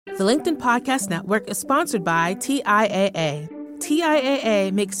The LinkedIn Podcast Network is sponsored by TIAA.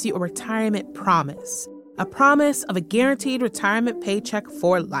 TIAA makes you a retirement promise, a promise of a guaranteed retirement paycheck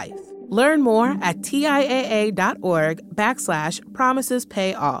for life. Learn more at TIAA.org/promises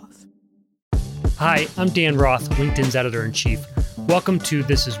pay off. Hi, I'm Dan Roth, LinkedIn's editor-in-chief. Welcome to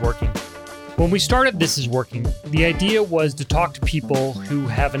This Is Working. When we started This Is Working, the idea was to talk to people who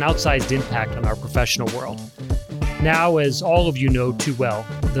have an outsized impact on our professional world. Now, as all of you know too well,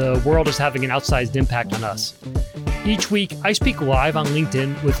 the world is having an outsized impact on us. Each week, I speak live on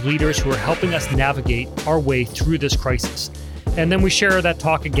LinkedIn with leaders who are helping us navigate our way through this crisis. And then we share that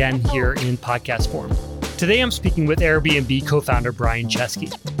talk again here in podcast form. Today, I'm speaking with Airbnb co-founder Brian Chesky.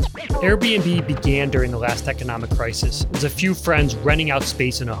 Airbnb began during the last economic crisis as a few friends renting out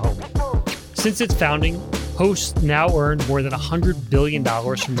space in a home. Since its founding, hosts now earn more than $100 billion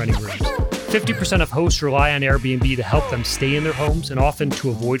from renting rooms. 50% of hosts rely on Airbnb to help them stay in their homes and often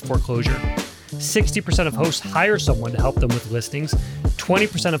to avoid foreclosure. 60% of hosts hire someone to help them with listings.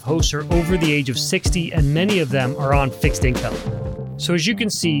 20% of hosts are over the age of 60, and many of them are on fixed income. So as you can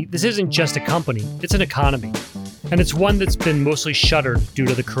see, this isn't just a company, it's an economy. And it's one that's been mostly shuttered due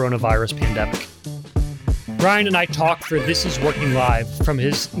to the coronavirus pandemic. Brian and I talked for This Is Working Live from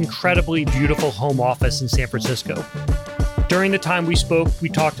his incredibly beautiful home office in San Francisco. During the time we spoke, we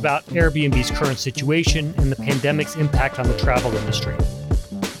talked about Airbnb's current situation and the pandemic's impact on the travel industry.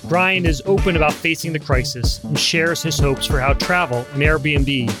 Brian is open about facing the crisis and shares his hopes for how travel and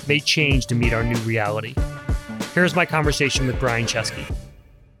Airbnb may change to meet our new reality. Here's my conversation with Brian Chesky.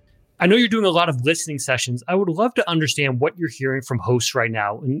 I know you're doing a lot of listening sessions. I would love to understand what you're hearing from hosts right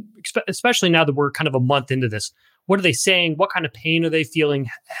now, and especially now that we're kind of a month into this. What are they saying? What kind of pain are they feeling?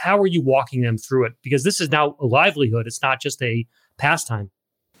 How are you walking them through it? Because this is now a livelihood. It's not just a pastime.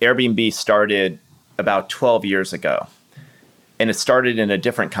 Airbnb started about 12 years ago, and it started in a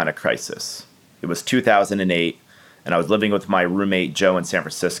different kind of crisis. It was 2008, and I was living with my roommate, Joe, in San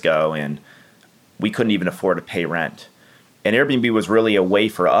Francisco, and we couldn't even afford to pay rent. And Airbnb was really a way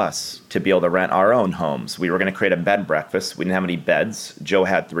for us to be able to rent our own homes. We were going to create a bed and breakfast. We didn't have any beds. Joe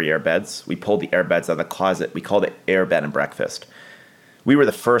had 3 air beds. We pulled the air beds out of the closet. We called it Air Bed and Breakfast. We were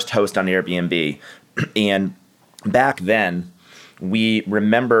the first host on Airbnb. And back then, we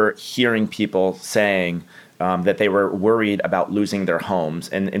remember hearing people saying that they were worried about losing their homes.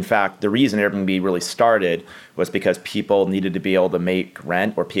 And in fact, the reason Airbnb really started was because people needed to be able to make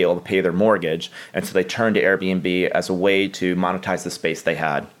rent or be able to pay their mortgage. And so they turned to Airbnb as a way to monetize the space they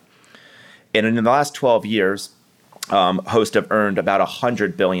had. And in the last 12 years, hosts have earned about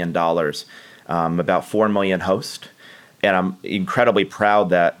 $100 billion, about 4 million hosts. And I'm incredibly proud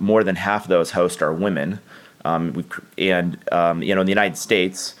that more than half of those hosts are women. In the United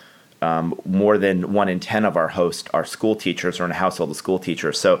States, more than 1 in 10 of our hosts are school teachers or in a household of school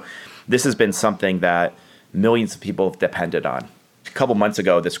teachers. So this has been something that millions of people have depended on. A couple months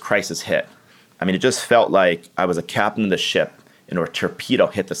ago, this crisis hit. I mean, it just felt like I was a captain of the ship and a torpedo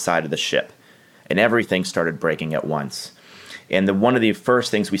hit the side of the ship and everything started breaking at once. And one of the first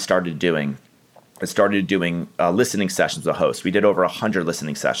things we started doing listening sessions with hosts. We did over 100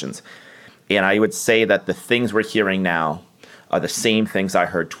 listening sessions. And I would say that the things we're hearing now are the same things I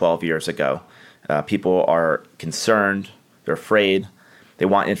heard 12 years ago. People are concerned, they're afraid, they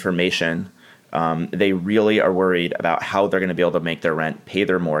want information. They really are worried about how they're going to be able to make their rent, pay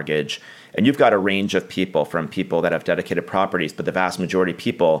their mortgage. And you've got a range of people, from people that have dedicated properties, but the vast majority of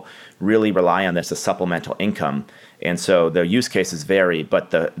people really rely on this as supplemental income. And so the use cases vary,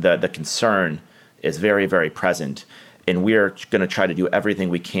 but the concern is very, very present. And we're going to try to do everything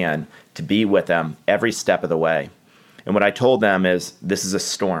we can to be with them every step of the way. And what I told them is, this is a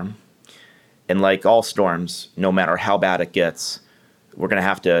storm. And like all storms, no matter how bad it gets, we're going to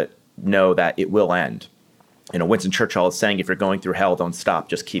have to know that it will end. Winston Churchill is saying, if you're going through hell, don't stop,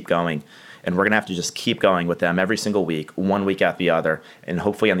 just keep going. And we're going to have to just keep going with them every single week, one week after the other. And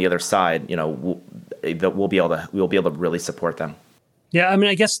hopefully on the other side, we'll be able to really support them. Yeah, I mean,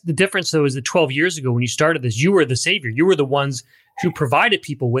 I guess the difference, though, is that 12 years ago when you started this, you were the savior. You were the ones who provided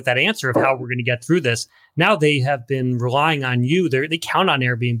people with that answer of how we're going to get through this. Now they have been relying on you. They count on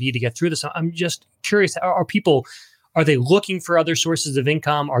Airbnb to get through this. I'm just curious, are they looking for other sources of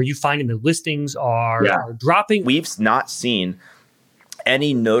income? Are you finding the listings are dropping? We've not seen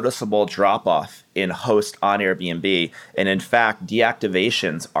any noticeable drop-off in hosts on Airbnb. And in fact,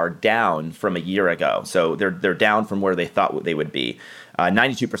 deactivations are down from a year ago. So they're down from where they thought they would be.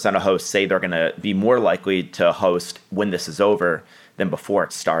 92% of hosts say they're going to be more likely to host when this is over than before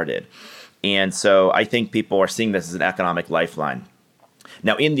it started. And so I think people are seeing this as an economic lifeline.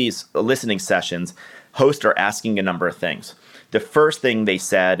 Now, in these listening sessions, hosts are asking a number of things. the first thing they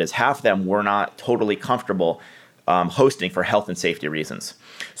said is half of them were not totally comfortable hosting for health and safety reasons.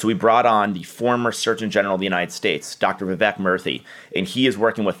 So we brought on the former Surgeon General of the United States, Dr. Vivek Murthy, and he is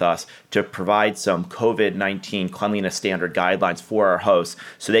working with us to provide some COVID-19 cleanliness standard guidelines for our hosts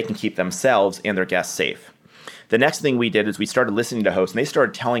so they can keep themselves and their guests safe. The next thing we did is we started listening to hosts, and they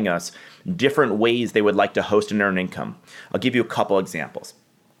started telling us different ways they would like to host and earn income. I'll give you a couple examples.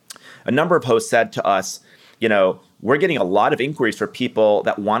 A number of hosts said to us, we're getting a lot of inquiries for people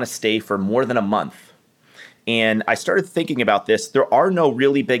that want to stay for more than a month. And I started thinking about this. There are no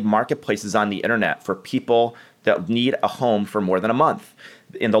really big marketplaces on the internet for people that need a home for more than a month.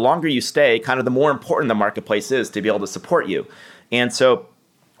 And the longer you stay, kind of the more important the marketplace is to be able to support you. And so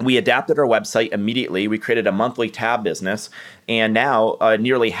we adapted our website immediately. We created a monthly tab business. And now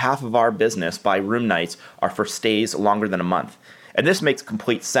nearly half of our business by room nights are for stays longer than a month. And this makes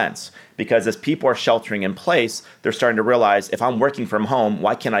complete sense because as people are sheltering in place, they're starting to realize if I'm working from home,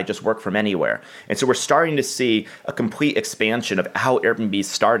 why can't I just work from anywhere? And so we're starting to see a complete expansion of how Airbnb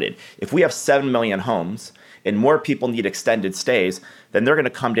started. If we have 7 million homes and more people need extended stays, then they're going to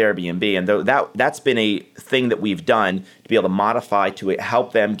come to Airbnb. And that's been a thing that we've done to be able to modify to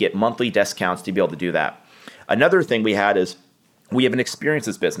help them get monthly discounts to be able to do that. Another thing we had is we have an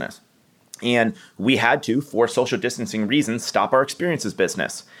experiences business. And we had to, for social distancing reasons, stop our experiences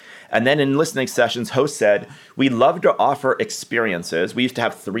business. And then in listening sessions, hosts said, we'd love to offer experiences. We used to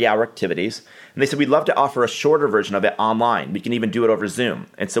have 3-hour activities. And they said, we'd love to offer a shorter version of it online. We can even do it over Zoom.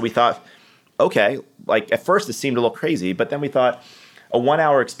 And so we thought, okay, at first it seemed a little crazy, but then we thought a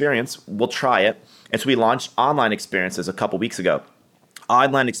 1-hour experience, we'll try it. And so we launched online experiences a couple weeks ago.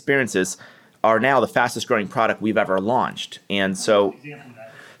 Online experiences are now the fastest growing product we've ever launched. And so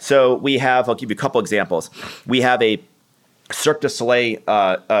we have, I'll give you a couple examples. We have a Cirque du Soleil.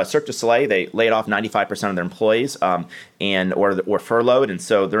 They laid off 95% of their employees or furloughed, and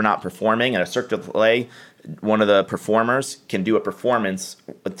so they're not performing. And a Cirque du Soleil, one of the performers can do a performance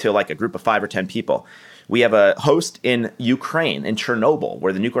to a group of 5 or 10 people. We have a host in Ukraine, in Chernobyl,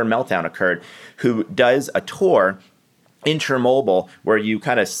 where the nuclear meltdown occurred, who does a tour in Chernobyl, where you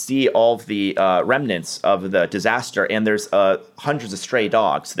kind of see all of the remnants of the disaster, and there's hundreds of stray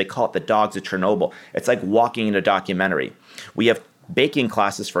dogs. So they call it the Dogs of Chernobyl. It's like walking in a documentary. We have baking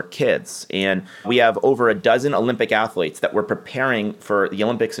classes for kids, and we have over a dozen Olympic athletes that were preparing for the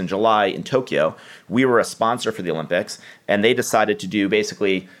Olympics in July in Tokyo. We were a sponsor for the Olympics, and they decided to do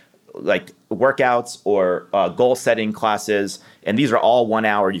basically workouts or goal-setting classes, and these are all 1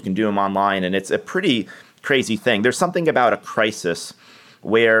 hour. You can do them online, and it's a pretty crazy thing. There's something about a crisis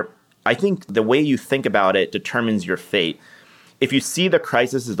where I think the way you think about it determines your fate. If you see the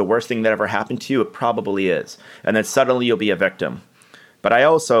crisis as the worst thing that ever happened to you, it probably is. And then suddenly you'll be a victim. But I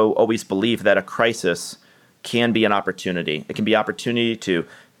also always believe that a crisis can be an opportunity. It can be an opportunity to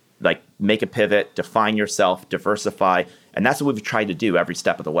make a pivot, define yourself, diversify. And that's what we've tried to do every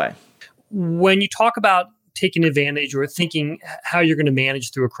step of the way. When you talk about taking advantage or thinking how you're going to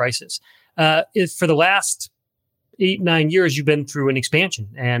manage through a crisis, for the last 8-9 years, you've been through an expansion,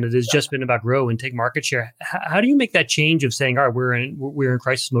 and it has just been about grow and take market share. How do you make that change of saying, all right, we're in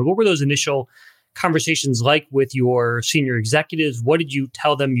crisis mode? What were those initial conversations like with your senior executives? What did you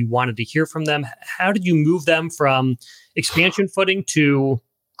tell them you wanted to hear from them? How did you move them from expansion footing to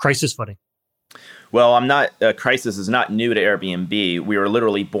crisis footing? Well, crisis is not new to Airbnb. We were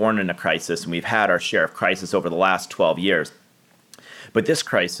literally born in a crisis, and we've had our share of crisis over the last 12 years. But this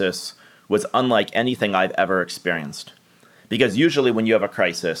crisis was unlike anything I've ever experienced. Because usually when you have a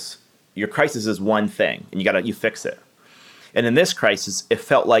crisis, your crisis is one thing, and you fix it. And in this crisis, it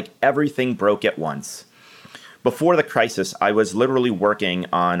felt like everything broke at once. Before the crisis, I was literally working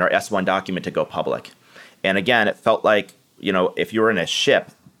on our S1 document to go public. And again, it felt like, if you were in a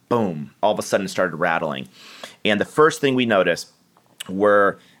ship, boom, all of a sudden it started rattling. And the first thing we noticed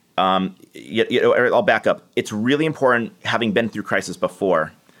were, I'll back up. It's really important, having been through crisis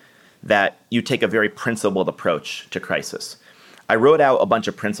before, that you take a very principled approach to crisis. I wrote out a bunch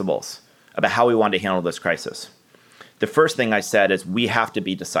of principles about how we wanted to handle this crisis. The first thing I said is we have to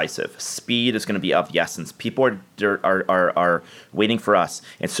be decisive. Speed is going to be of the essence. People are waiting for us.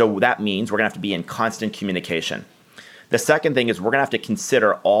 And so that means we're going to have to be in constant communication. The second thing is we're going to have to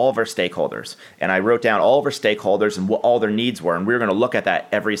consider all of our stakeholders. And I wrote down all of our stakeholders and what all their needs were. And we were going to look at that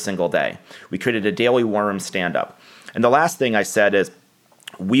every single day. We created a daily war room stand-up. And the last thing I said is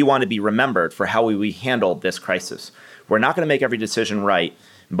we want to be remembered for how we handled this crisis. We're not going to make every decision right,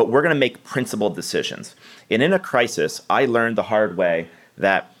 but we're going to make principled decisions. And in a crisis, I learned the hard way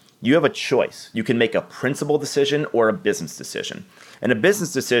that you have a choice. You can make a principled decision or a business decision. And a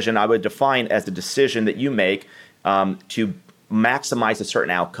business decision I would define as the decision that you make to maximize a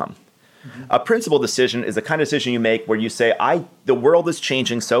certain outcome. A principal decision is the kind of decision you make where you say, the world is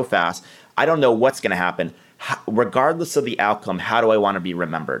changing so fast, I don't know what's going to happen. Regardless of the outcome, how do I want to be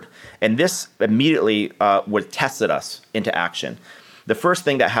remembered? And this immediately tested us into action. The first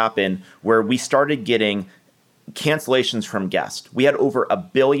thing that happened where we started getting cancellations from guests. We had over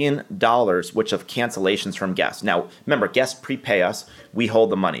 $1 billion which of cancellations from guests. Now, remember, guests prepay us. We hold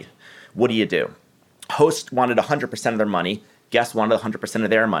the money. What do? Hosts wanted 100% of their money. Guests wanted 100% of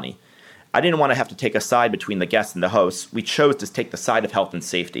their money. I didn't want to have to take a side between the guests and the hosts. We chose to take the side of health and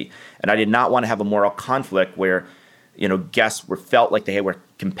safety. And I did not want to have a moral conflict where, guests felt like they were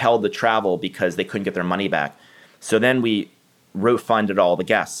compelled to travel because they couldn't get their money back. So then we refunded all the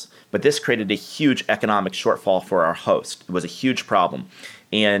guests. But this created a huge economic shortfall for our host. It was a huge problem.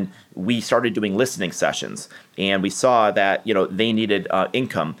 And we started doing listening sessions. And we saw that, they needed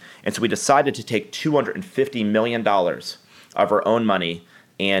income. And so we decided to take $250 million of our own money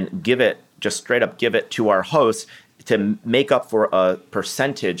and straight up give it to our hosts to make up for a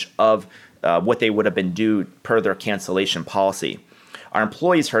percentage of what they would have been due per their cancellation policy. Our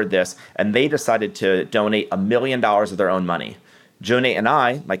employees heard this, and they decided to donate $1 million of their own money. Jonay and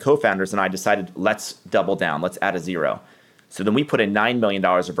I, my co-founders and I, decided, let's double down. Let's add a zero. So then we put in $9 million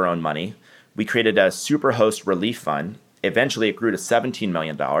of our own money. We created a Superhost relief fund. Eventually, it grew to $17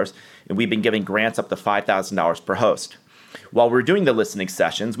 million, and we've been giving grants up to $5,000 per host. While we were doing the listening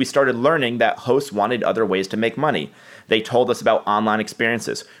sessions, we started learning that hosts wanted other ways to make money. They told us about online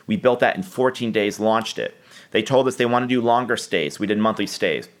experiences. We built that in 14 days, launched it. They told us they want to do longer stays. We did monthly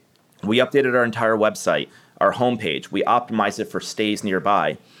stays. We updated our entire website, our homepage. We optimized it for stays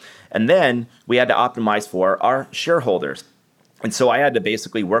nearby. And then we had to optimize for our shareholders. And so I had to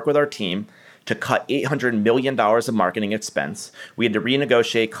basically work with our team to cut $800 million of marketing expense. We had to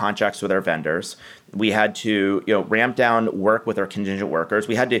renegotiate contracts with our vendors. We had to ramp down work with our contingent workers.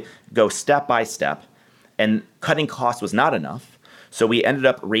 We had to go step by step. And cutting costs was not enough. So we ended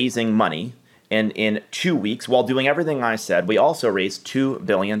up raising money. And in 2 weeks, while doing everything I said, we also raised $2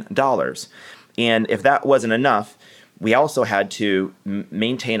 billion. And if that wasn't enough, we also had to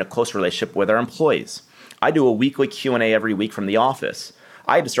maintain a close relationship with our employees. I do a weekly Q&A every week from the office.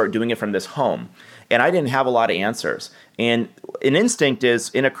 I had to start doing it from this home. And I didn't have a lot of answers. And an instinct is,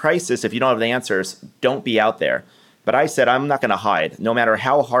 in a crisis, if you don't have the answers, don't be out there. But I said, I'm not going to hide. No matter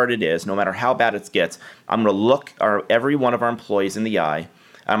how hard it is, no matter how bad it gets, I'm going to look every one of our employees in the eye.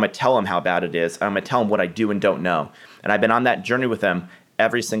 I'm going to tell them how bad it is. I'm going to tell them what I do and don't know. And I've been on that journey with them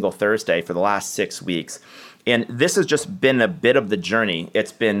every single Thursday for the last 6 weeks. And this has just been a bit of the journey.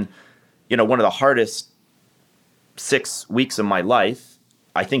 It's been, one of the hardest 6 weeks of my life.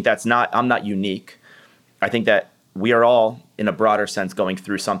 I think I'm not unique. I think that we are all, in a broader sense, going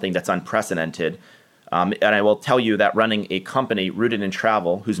through something that's unprecedented. And I will tell you that running a company rooted in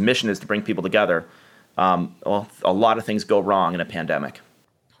travel, whose mission is to bring people together, a lot of things go wrong in a pandemic.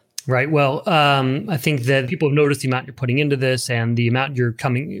 Right. Well, I think that people have noticed the amount you're putting into this and the amount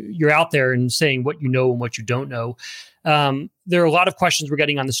you're out there and saying what you know and what you don't know. There are a lot of questions we're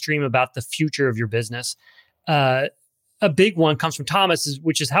getting on the stream about the future of your business. A big one comes from Thomas,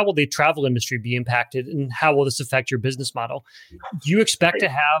 which is how will the travel industry be impacted and how will this affect your business model? Do you expect to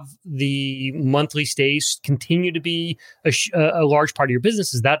have the monthly stays continue to be a large part of your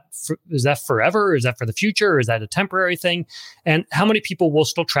business? Is that forever? Is that for the future? Or is that a temporary thing? And how many people will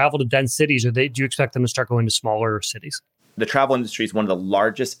still travel to dense cities? Or do you expect them to start going to smaller cities? The travel industry is one of the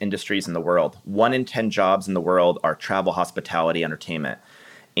largest industries in the world. 1 in 10 jobs in the world are travel, hospitality, entertainment.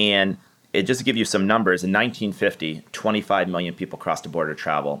 And just to give you some numbers, in 1950, 25 million people crossed the border to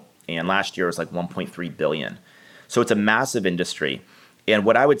travel. And last year was like 1.3 billion. So it's a massive industry. And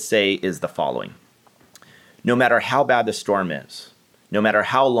what I would say is the following. No matter how bad the storm is, no matter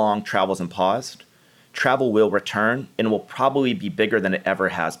how long travel's been paused, travel will return and will probably be bigger than it ever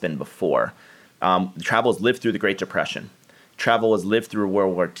has been before. Travel has lived through the Great Depression. Travel has lived through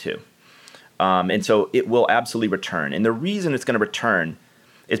World War II. And so it will absolutely return. And the reason it's going to return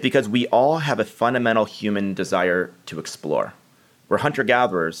is because we all have a fundamental human desire to explore. We're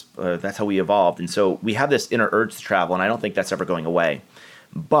hunter-gatherers. That's how we evolved. And so we have this inner urge to travel, and I don't think that's ever going away.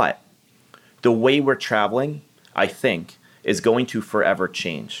 But the way we're traveling, I think, is going to forever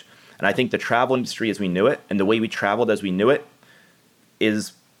change. And I think the travel industry as we knew it and the way we traveled as we knew it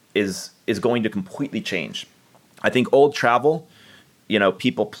is going to completely change. I think old travel,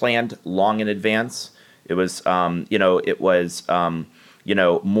 people planned long in advance. It was,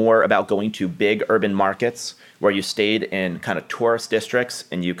 more about going to big urban markets where you stayed in kind of tourist districts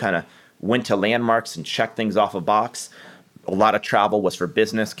and you kind of went to landmarks and checked things off a box. A lot of travel was for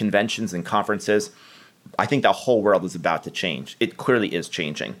business conventions and conferences. I think the whole world is about to change. It clearly is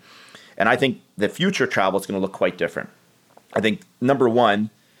changing. And I think the future travel is going to look quite different. I think, number one,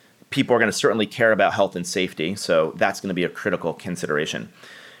 people are going to certainly care about health and safety, so that's going to be a critical consideration.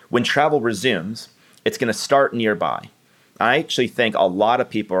 When travel resumes, it's going to start nearby. I actually think a lot of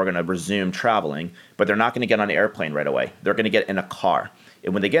people are going to resume traveling, but they're not going to get on an airplane right away. They're going to get in a car.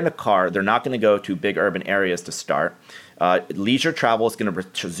 And when they get in a car, they're not going to go to big urban areas to start. Leisure travel is going to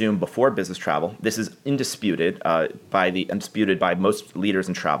resume before business travel. This is undisputed by most leaders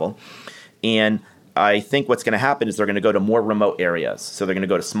in travel. And I think what's going to happen is they're going to go to more remote areas. So they're going to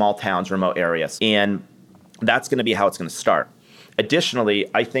go to small towns, remote areas. And that's going to be how it's going to start. Additionally,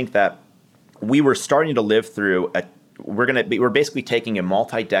 I think that we were starting to live through we're basically taking a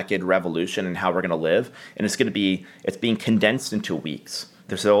multi-decade revolution in how we're going to live, and it's being condensed into weeks.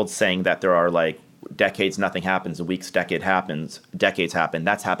 There's an old saying that there are like decades, nothing happens, and weeks, decades happen.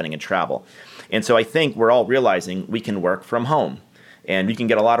 That's happening in travel. And so I think we're all realizing we can work from home, and we can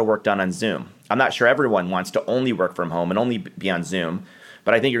get a lot of work done on Zoom. I'm not sure everyone wants to only work from home and only be on Zoom,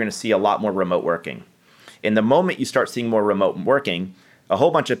 but I think you're going to see a lot more remote working. And the moment you start seeing more remote working, a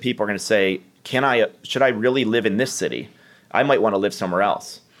whole bunch of people are going to say, should I really live in this city? I might want to live somewhere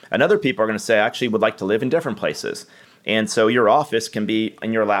else. And other people are going to say, I actually would like to live in different places. And so your office can be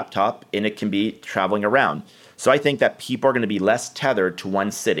in your laptop and it can be traveling around. So I think that people are going to be less tethered to one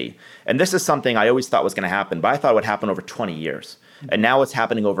city. And this is something I always thought was going to happen, but I thought it would happen over 20 years. And now it's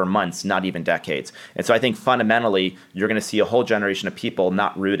happening over months, not even decades. And so I think fundamentally, you're going to see a whole generation of people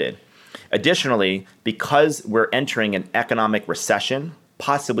not rooted. Additionally, because we're entering an economic recession,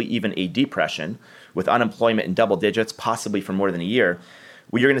 possibly even a depression, with unemployment in double digits, possibly for more than a year,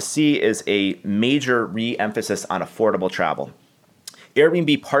 what you're going to see is a major re-emphasis on affordable travel.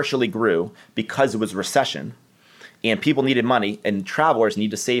 Airbnb partially grew because it was recession, and people needed money, and travelers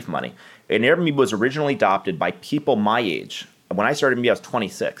need to save money. And Airbnb was originally adopted by people my age. When I started Airbnb, I was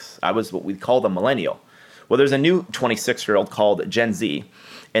 26. I was what we call the millennial. Well, there's a new 26-year-old called Gen Z,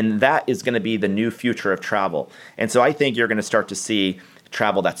 and that is going to be the new future of travel. And so I think you're going to start to see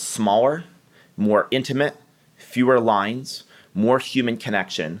travel that's smaller, more intimate, fewer lines, more human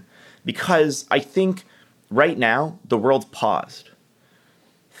connection, because I think right now the world's paused.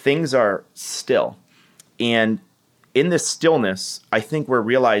 Things are still. And in this stillness, I think we're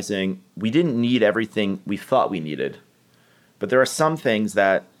realizing we didn't need everything we thought we needed. But there are some things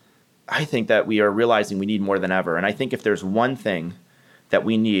that I think that we are realizing we need more than ever. And I think if there's one thing that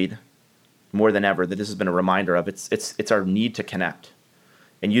we need more than ever, that this has been a reminder of, it's our need to connect.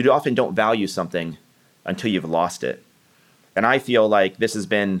 And you often don't value something until you've lost it. And I feel like this has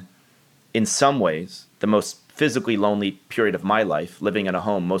been, in some ways, the most physically lonely period of my life, living in a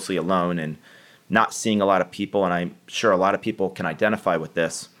home mostly alone and not seeing a lot of people. And I'm sure a lot of people can identify with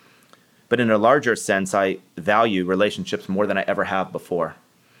this. But in a larger sense, I value relationships more than I ever have before.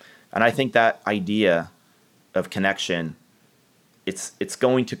 And I think that idea of connection, it's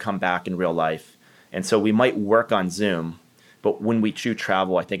going to come back in real life. And so we might work on Zoom, but when we choose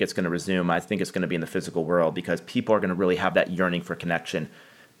travel, I think it's going to resume. I think it's going to be in the physical world because people are going to really have that yearning for connection,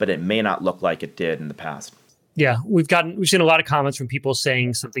 but it may not look like it did in the past. Yeah, we've seen a lot of comments from people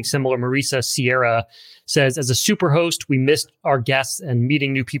saying something similar. Marisa Sierra says, as a super host, we missed our guests and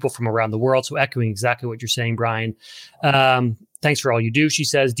meeting new people from around the world. So echoing exactly what you're saying, Brian. Thanks for all you do. She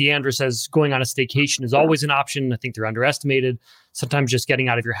says, Deandra says, going on a staycation is always an option. I think they're underestimated. Sometimes just getting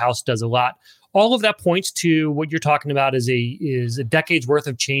out of your house does a lot. All of that points to what you're talking about is a decade's worth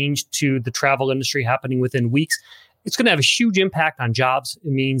of change to the travel industry happening within weeks. It's going to have a huge impact on jobs.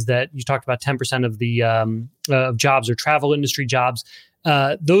 It means that you talked about 10% of the jobs are travel industry jobs.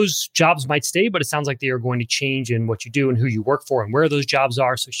 Those jobs might stay, but it sounds like they are going to change in what you do and who you work for and where those jobs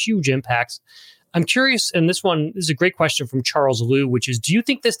are. So huge impacts. I'm curious, and this is a great question from Charles Liu, which is, do you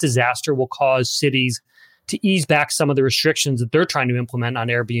think this disaster will cause cities to ease back some of the restrictions that they're trying to implement on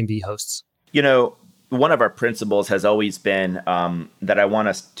Airbnb hosts? You know, one of our principles has always been that I want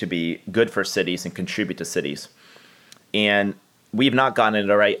us to be good for cities and contribute to cities. And we've not gotten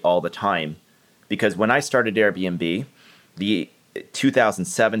it right all the time, because when I started Airbnb, the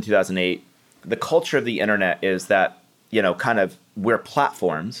 2007, 2008, the culture of the internet is that, kind of we're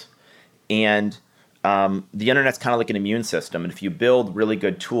platforms, and the internet's kind of like an immune system. And if you build really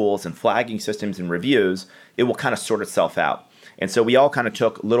good tools and flagging systems and reviews, it will kind of sort itself out. And so we all kind of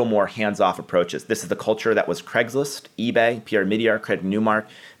took a little more hands-off approaches. This is the culture that was Craigslist, eBay, Pierre Midyar, Craig Newmark,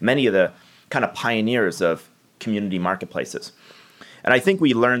 many of the kind of pioneers of community marketplaces. And I think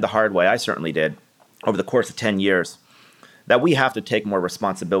we learned the hard way, I certainly did, over the course of 10 years, that we have to take more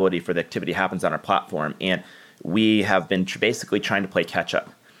responsibility for the activity that happens on our platform. And we have been basically trying to play catch up.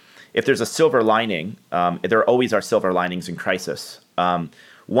 if there's a silver lining, there always are silver linings in crisis.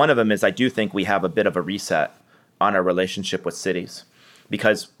 One of them is I do think we have a bit of a reset on our relationship with cities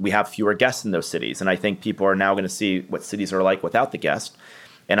because we have fewer guests in those cities. And I think people are now going to see what cities are like without the guest.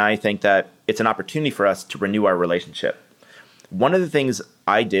 And I think that it's an opportunity for us to renew our relationship. One of the things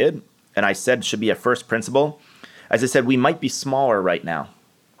I did, and I said should be a first principle, as I said, we might be smaller right now.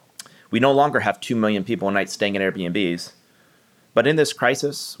 We no longer have 2 million people a night staying in Airbnbs. But in this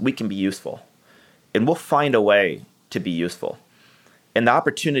crisis, we can be useful. And we'll find a way to be useful. And the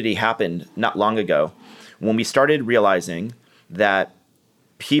opportunity happened not long ago when we started realizing that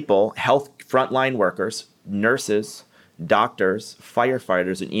people, health frontline workers, nurses, doctors,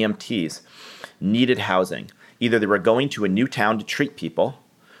 firefighters, and EMTs needed housing. Either they were going to a new town to treat people,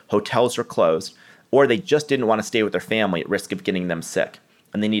 hotels were closed, or they just didn't want to stay with their family at risk of getting them sick,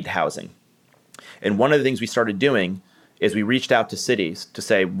 and they needed housing. And one of the things we started doing is we reached out to cities to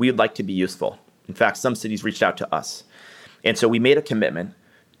say, we'd like to be useful. In fact, some cities reached out to us. And so we made a commitment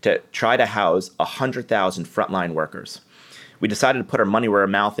to try to house 100,000 frontline workers. We decided to put our money where our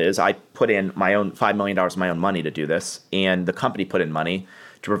mouth is. I put in my own $5 million of my own money to do this, and the company put in money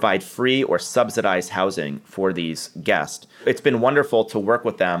to provide free or subsidized housing for these guests. It's been wonderful to work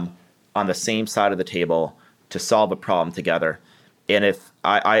with them on the same side of the table to solve a problem together. And if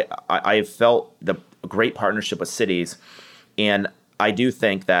I've felt the great partnership with cities, and I do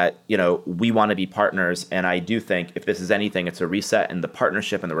think that, we want to be partners. And I do think if this is anything, it's a reset in the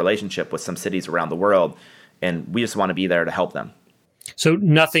partnership and the relationship with some cities around the world. And we just want to be there to help them. So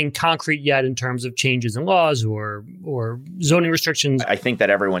nothing concrete yet in terms of changes in laws or zoning restrictions? I think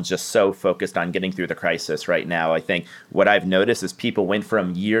that everyone's just so focused on getting through the crisis right now. I think what I've noticed is people went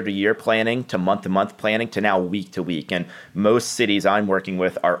from year-to-year planning to month-to-month planning to now week-to-week. And most cities I'm working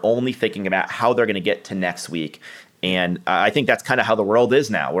with are only thinking about how they're going to get to next week. And I think that's kind of how the world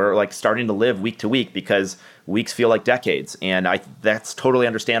is now. We're like starting to live week to week because weeks feel like decades. And that's totally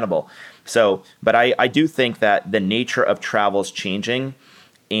understandable. So, but I do think that the nature of travel is changing.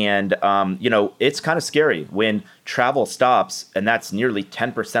 And, it's kind of scary when travel stops, and that's nearly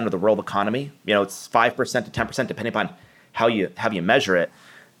 10% of the world economy. It's 5% to 10%, depending upon how you measure it.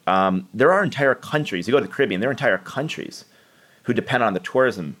 There are entire countries, you go to the Caribbean, there are entire countries who depend on the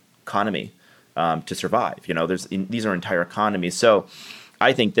tourism economy to survive. These are entire economies. So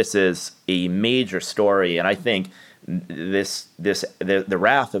I think this is a major story. And I think the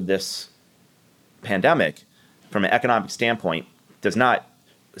wrath of this pandemic from an economic standpoint does not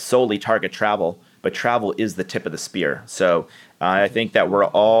solely target travel, but travel is the tip of the spear. So I think that we're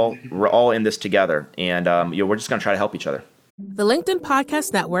all in this together, and we're just going to try to help each other. The LinkedIn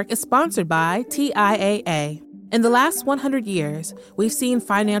Podcast Network is sponsored by TIAA. In the last 100 years, we've seen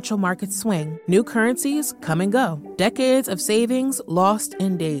financial markets swing, new currencies come and go, decades of savings lost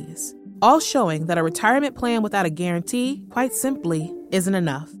in days, all showing that a retirement plan without a guarantee, quite simply, isn't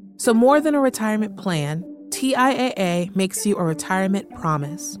enough. So more than a retirement plan, TIAA makes you a retirement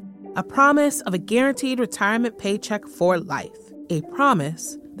promise. A promise of a guaranteed retirement paycheck for life. A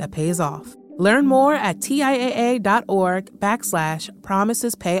promise that pays off. Learn more at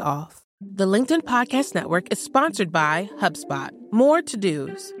TIAA.org/promisespayoff. The LinkedIn Podcast Network is sponsored by HubSpot. More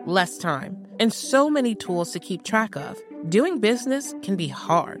to-dos, less time, and so many tools to keep track of. Doing business can be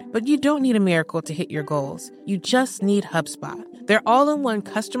hard, but you don't need a miracle to hit your goals. You just need HubSpot. Their all-in-one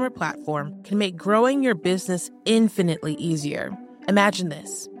customer platform can make growing your business infinitely easier. Imagine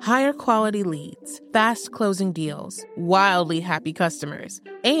this: higher quality leads, fast closing deals, wildly happy customers,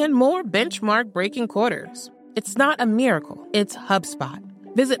 and more benchmark breaking quarters. It's not a miracle, it's HubSpot.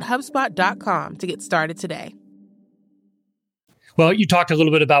 Visit HubSpot.com to get started today. Well, you talked a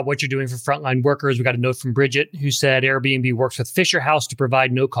little bit about what you're doing for frontline workers. We got a note from Bridget who said Airbnb works with Fisher House to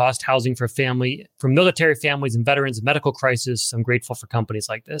provide no-cost housing for military families and veterans in medical crisis. I'm grateful for companies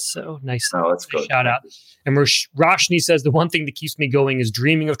like this. So nice, that's good. Shout out. And Roshni says the one thing that keeps me going is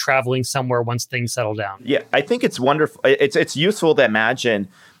dreaming of traveling somewhere once things settle down. Yeah, I think it's wonderful. It's useful to imagine.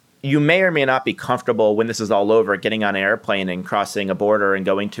 You may or may not be comfortable when this is all over getting on an airplane and crossing a border and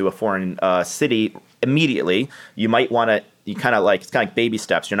going to a foreign city immediately. You might want to, it's kind of like baby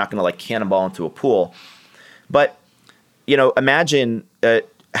steps. You're not going to like cannonball into a pool. But, imagine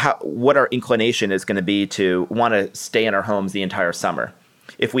what our inclination is going to be to want to stay in our homes the entire summer.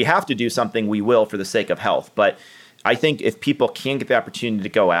 If we have to do something, we will for the sake of health. But I think if people can get the opportunity to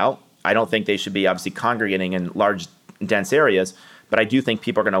go out, I don't think they should be obviously congregating in large, dense areas. But I do think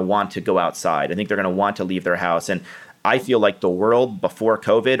people are going to want to go outside. I think they're going to want to leave their house. And I feel like the world before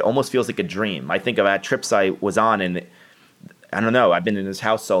COVID almost feels like a dream. I think about trips I was on, and I don't know. I've been in this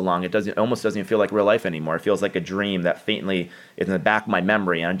house so long, it almost doesn't even feel like real life anymore. It feels like a dream that faintly is in the back of my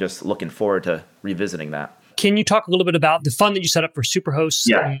memory. And I'm just looking forward to revisiting that. Can you talk a little bit about the fund that you set up for Superhosts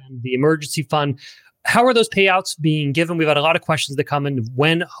and the emergency fund? How are those payouts being given? We've had a lot of questions that come in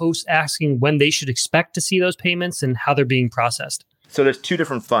when hosts asking when they should expect to see those payments and how they're being processed. So there's two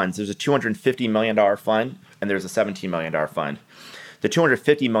different funds. There's a $250 million fund and there's a $17 million fund. The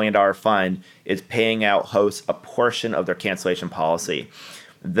 $250 million fund is paying out hosts a portion of their cancellation policy.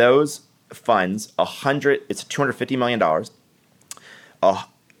 Those funds, it's $250 million.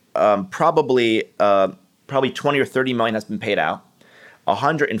 Probably 20 or 30 million has been paid out.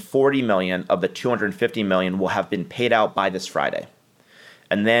 140 million of the 250 million will have been paid out by this Friday.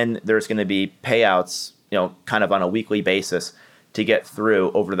 And then there's going to be payouts, kind of on a weekly basis to get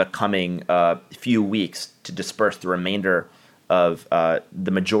through over the coming few weeks to disperse the remainder of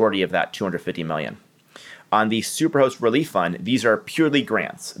the majority of that 250 million. On the Superhost Relief Fund, these are purely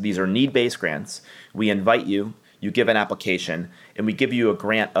grants. These are need-based grants. We invite you, you give an application, and we give you a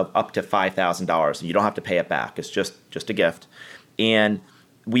grant of up to $5,000. You don't have to pay it back. It's just a gift. And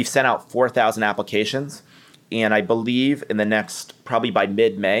we've sent out 4,000 applications. And I believe in the next, probably by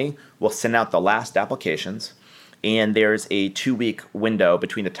mid-May, we'll send out the last applications. And there's a 2-week window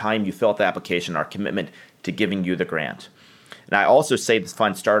between the time you fill out the application, our commitment to giving you the grant. And I also say this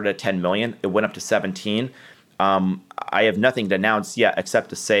fund started at 10 million. It went up to 17. I have nothing to announce yet except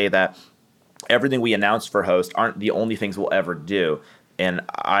to say that everything we announced for Host aren't the only things we'll ever do. And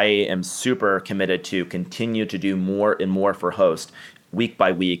I am super committed to continue to do more and more for Host week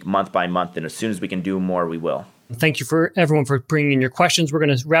by week, month by month. And as soon as we can do more, we will. Thank you for everyone for bringing in your questions. We're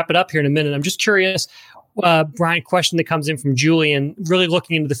going to wrap it up here in a minute. I'm just curious, Brian, question that comes in from Julian, really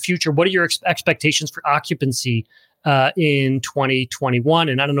looking into the future. What are your expectations for occupancy in 2021?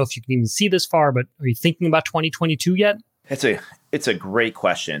 And I don't know if you can even see this far, but are you thinking about 2022 yet? It's a great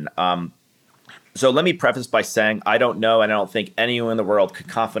question. So let me preface by saying I don't know, and I don't think anyone in the world could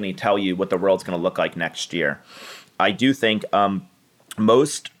confidently tell you what the world's going to look like next year. I do think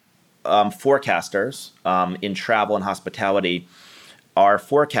most forecasters in travel and hospitality are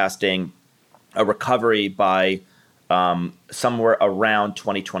forecasting a recovery by somewhere around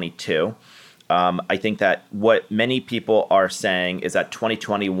 2022. I think that what many people are saying is that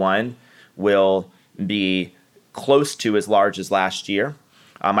 2021 will be close to as large as last year.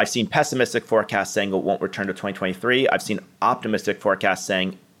 I've seen pessimistic forecasts saying it won't return to 2023. I've seen optimistic forecasts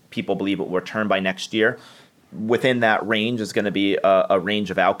saying people believe it will return by next year. Within that range is going to be a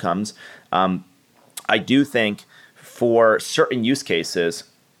range of outcomes. I do think for certain use cases,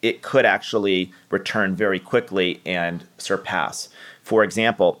 it could actually return very quickly and surpass. For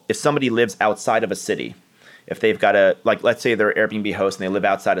example, if somebody lives outside of a city, if they've got let's say they're Airbnb host and they live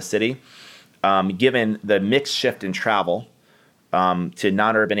outside a city, given the mixed shift in travel to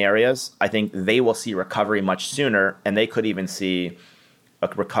non-urban areas, I think they will see recovery much sooner, and they could even see a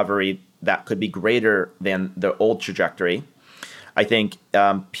recovery that could be greater than the old trajectory. I think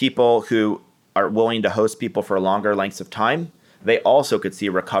people who are willing to host people for longer lengths of time, they also could see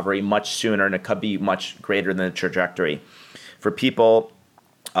recovery much sooner, and it could be much greater than the trajectory. For people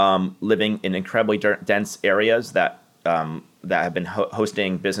living in incredibly dense areas that have been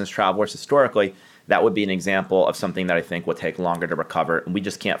hosting business travelers historically, that would be an example of something that I think will take longer to recover, and we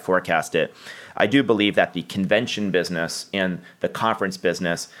just can't forecast it. I do believe that the convention business and the conference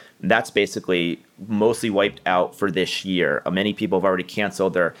business, that's basically mostly wiped out for this year. Many people have already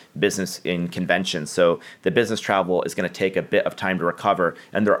canceled their business in conventions, so the business travel is going to take a bit of time to recover,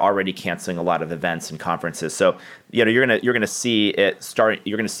 and they're already canceling a lot of events and conferences. So, you're going to see it start.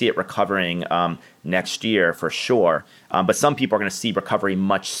 You're going to see it recovering next year for sure. But some people are going to see recovery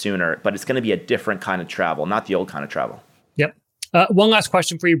much sooner. But it's going to be a different kind of travel, not the old kind of travel. Yep. One last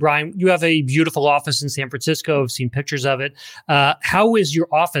question for you, Brian. You have a beautiful office in San Francisco. I've seen pictures of it. How is your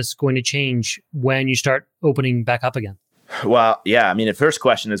office going to change when you start opening back up again? Well, yeah. I mean, the first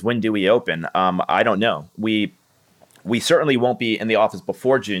question is, when do we open? I don't know. We certainly won't be in the office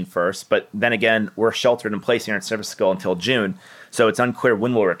before June 1st. But then again, we're sheltered in place here in San Francisco until June. So it's unclear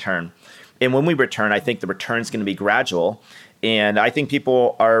when we'll return. And when we return, I think the return is going to be gradual. And I think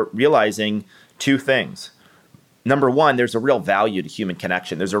people are realizing two things. Number one, there's a real value to human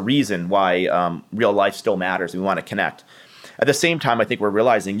connection. There's a reason why real life still matters. We want to connect. At the same time, I think we're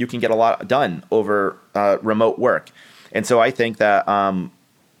realizing you can get a lot done over remote work. And so I think that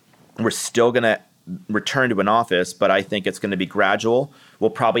we're still going to return to an office, but I think it's going to be gradual. We'll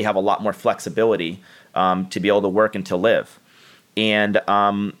probably have a lot more flexibility to be able to work and to live. And,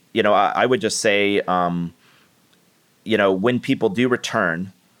 I would just say, when people do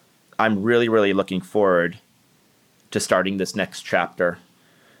return, I'm really, really looking forward to starting this next chapter,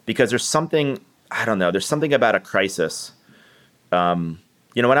 because there's something about a crisis. When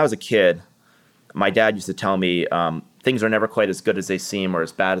I was a kid, my dad used to tell me things are never quite as good as they seem or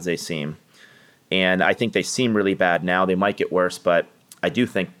as bad as they seem. And I think they seem really bad now. They might get worse, but I do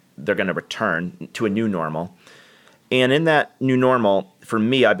think they're going to return to a new normal. And in that new normal, for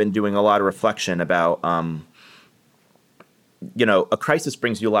me, I've been doing a lot of reflection about, a crisis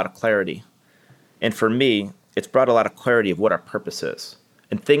brings you a lot of clarity. And for me, it's brought a lot of clarity of what our purpose is.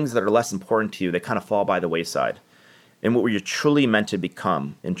 And things that are less important to you, they kind of fall by the wayside. And what you're truly meant to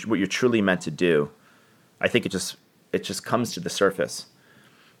become and what you're truly meant to do, I think it just comes to the surface.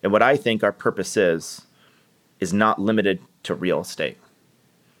 And what I think our purpose is not limited to real estate.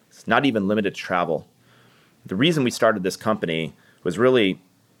 It's not even limited to travel. The reason we started this company was really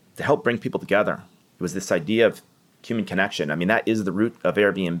to help bring people together. It was this idea of human connection. I mean, that is the root of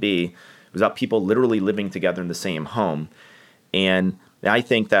Airbnb. It was about people literally living together in the same home. And I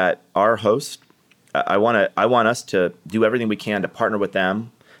think that our host, I want us to do everything we can to partner with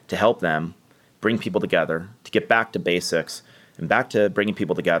them, to help them bring people together, to get back to basics and back to bringing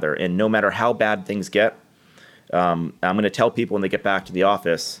people together. And no matter how bad things get, I'm going to tell people when they get back to the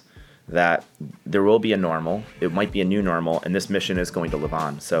office that there will be a normal. It might be a new normal, and this mission is going to live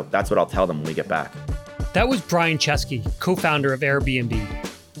on. So that's what I'll tell them when we get back. That was Brian Chesky, co-founder of Airbnb.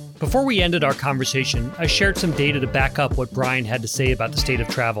 Before we ended our conversation, I shared some data to back up what Brian had to say about the state of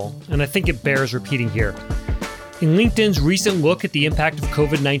travel, and I think it bears repeating here. In LinkedIn's recent look at the impact of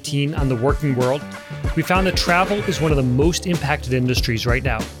COVID-19 on the working world, we found that travel is one of the most impacted industries right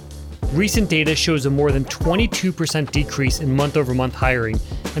now. Recent data shows a more than 22% decrease in month-over-month hiring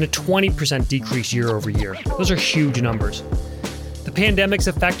and a 20% decrease year-over-year. Those are huge numbers. The pandemic's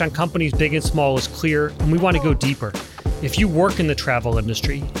effect on companies big and small is clear, and we want to go deeper. If you work in the travel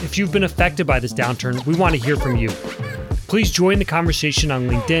industry, if you've been affected by this downturn, we want to hear from you. Please join the conversation on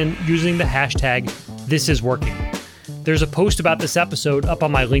LinkedIn using the hashtag #ThisIsWorking. There's a post about this episode up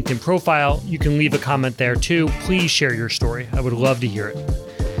on my LinkedIn profile. You can leave a comment there too. Please share your story. I would love to hear it.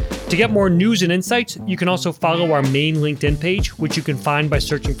 To get more news and insights, you can also follow our main LinkedIn page, which you can find by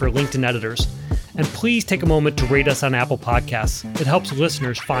searching for LinkedIn Editors. And please take a moment to rate us on Apple Podcasts. It helps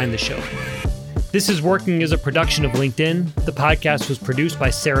listeners find the show. This is Working is a production of LinkedIn. The podcast was produced by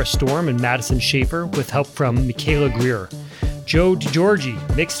Sarah Storm and Madison Schaefer with help from Michaela Greer. Joe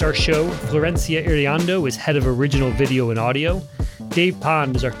DiGiorgi mixed our show. Florencia Iriando is head of original video and audio. Dave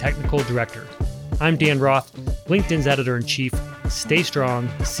Pond is our technical director. I'm Dan Roth, LinkedIn's editor-in-chief. Stay strong.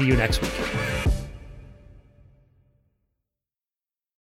 See you next week.